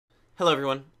Hello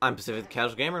everyone, I'm Pacific the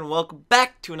Casual Gamer and welcome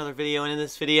back to another video, and in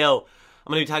this video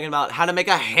I'm going to be talking about how to make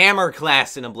a hammer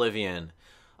class in Oblivion.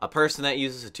 A person that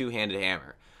uses a two-handed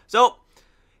hammer. So,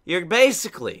 you're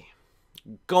basically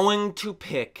going to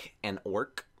pick an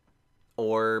orc,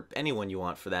 or anyone you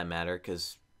want for that matter,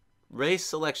 because race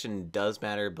selection does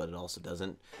matter, but it also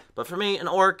doesn't. But for me, an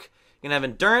orc, you're going to have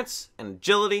endurance and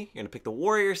agility, you're going to pick the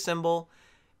warrior symbol,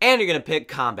 and you're going to pick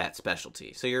combat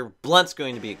specialty. So your blunt's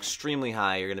going to be extremely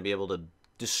high. You're going to be able to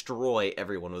destroy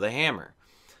everyone with a hammer.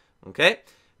 Okay?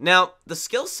 Now, the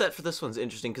skill set for this one's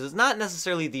interesting because it's not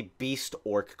necessarily the Beast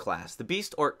Orc class. The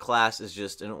Beast Orc class is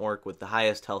just an orc with the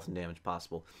highest health and damage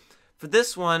possible. For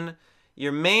this one,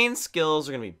 your main skills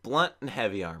are going to be blunt and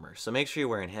heavy armor. So make sure you're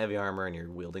wearing heavy armor and you're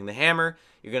wielding the hammer.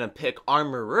 You're going to pick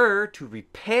armorer to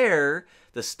repair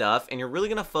the stuff. And you're really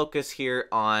going to focus here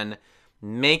on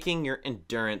making your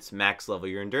endurance max level.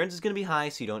 Your endurance is going to be high,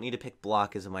 so you don't need to pick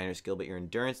block as a minor skill, but your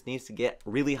endurance needs to get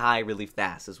really high really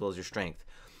fast, as well as your strength.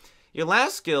 Your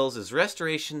last skills is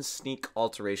restoration, sneak,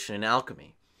 alteration, and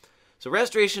alchemy. So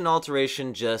restoration and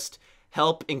alteration just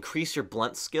help increase your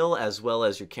blunt skill as well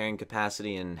as your carrying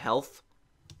capacity and health.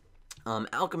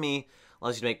 Alchemy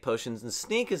allows you to make potions, and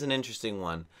sneak is an interesting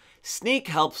one. Sneak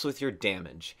helps with your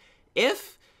damage.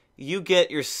 If you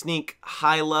get your sneak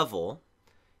high level,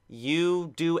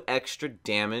 you do extra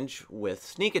damage with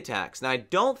sneak attacks. Now, I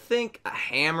don't think a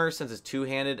hammer, since it's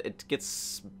two-handed, it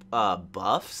gets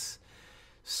buffs.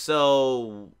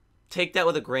 So take that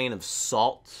with a grain of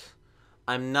salt.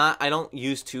 I have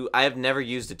never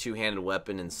used a two-handed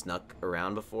weapon and snuck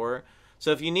around before.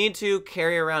 So if you need to,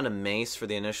 carry around a mace for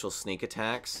the initial sneak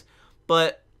attacks.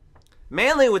 But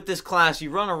mainly with this class, you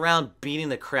run around beating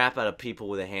the crap out of people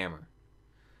with a hammer.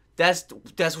 That's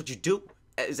what you do.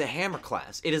 Is a hammer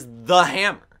class. It is the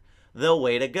hammer. The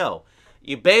way to go.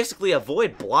 You basically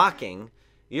avoid blocking.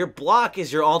 Your block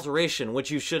is your alteration,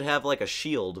 which you should have like a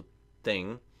shield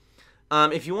thing.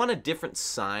 If you want a different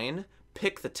sign,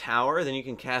 pick the tower, then you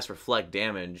can cast reflect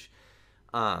damage.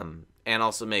 And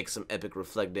also make some epic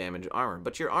reflect damage armor.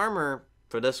 But your armor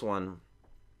for this one,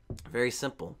 very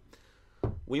simple.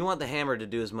 We want the hammer to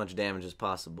do as much damage as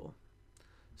possible.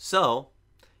 So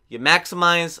you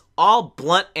maximize all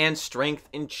blunt and strength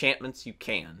enchantments you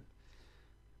can.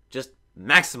 Just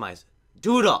maximize it.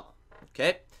 Do it all.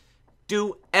 Okay?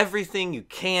 Do everything you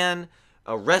can.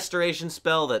 A restoration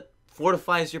spell that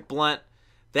fortifies your blunt.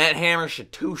 That hammer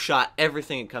should two-shot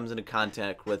everything it comes into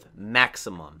contact with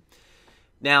maximum.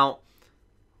 Now,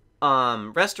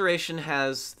 restoration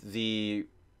has the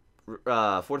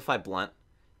fortified blunt.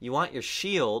 You want your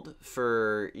shield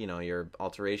for, your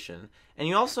alteration. And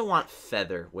you also want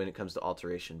feather when it comes to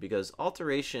alteration. Because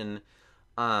alteration,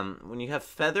 when you have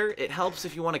feather, it helps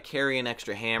if you want to carry an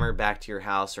extra hammer back to your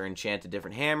house or enchant a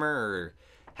different hammer or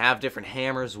have different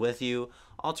hammers with you.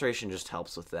 Alteration just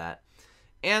helps with that.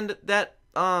 And that,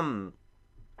 if I'm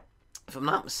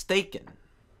not mistaken,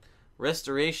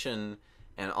 restoration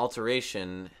and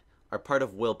alteration are part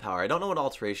of willpower. I don't know what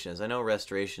alteration is. I know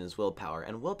restoration is willpower,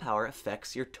 and willpower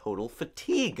affects your total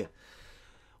fatigue,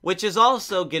 which is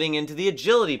also getting into the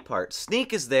agility part.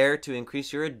 Sneak is there to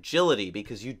increase your agility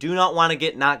because you do not want to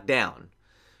get knocked down.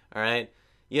 All right?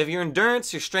 You have your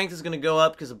endurance, your strength is going to go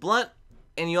up because of blunt,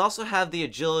 and you also have the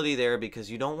agility there because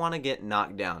you don't want to get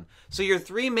knocked down. So your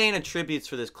three main attributes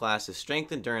for this class is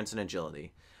strength, endurance, and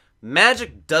agility.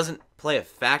 Magic doesn't play a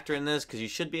factor in this because you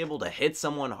should be able to hit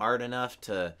someone hard enough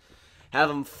to have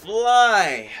them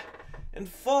fly and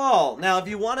fall. Now, if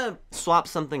you want to swap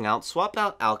something out, swap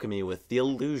out alchemy with the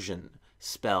illusion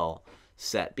spell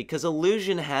set, because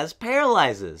illusion has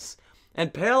paralyzes,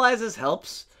 and paralyzes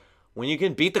helps when you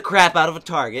can beat the crap out of a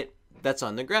target that's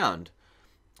on the ground.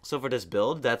 So for this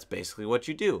build, that's basically what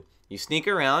you do. You sneak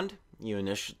around, you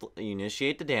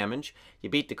initiate the damage, you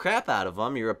beat the crap out of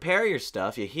them, you repair your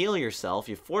stuff, you heal yourself,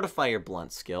 you fortify your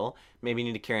blunt skill, maybe you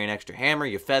need to carry an extra hammer,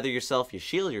 you feather yourself, you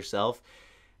shield yourself,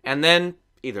 and then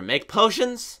either make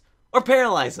potions or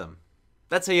paralyze them.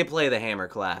 That's how you play the hammer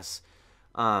class.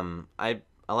 I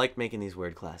like making these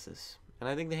weird classes, and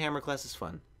I think the hammer class is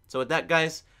fun. So with that,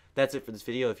 guys, that's it for this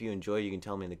video. If you enjoy, you can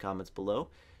tell me in the comments below.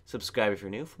 Subscribe if you're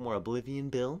new for more Oblivion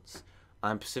builds.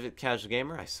 I'm Pacific Casual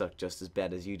Gamer. I suck just as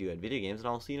bad as you do at video games, and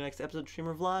I'll see you in the next episode, stream,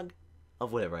 or vlog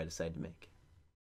of whatever I decide to make.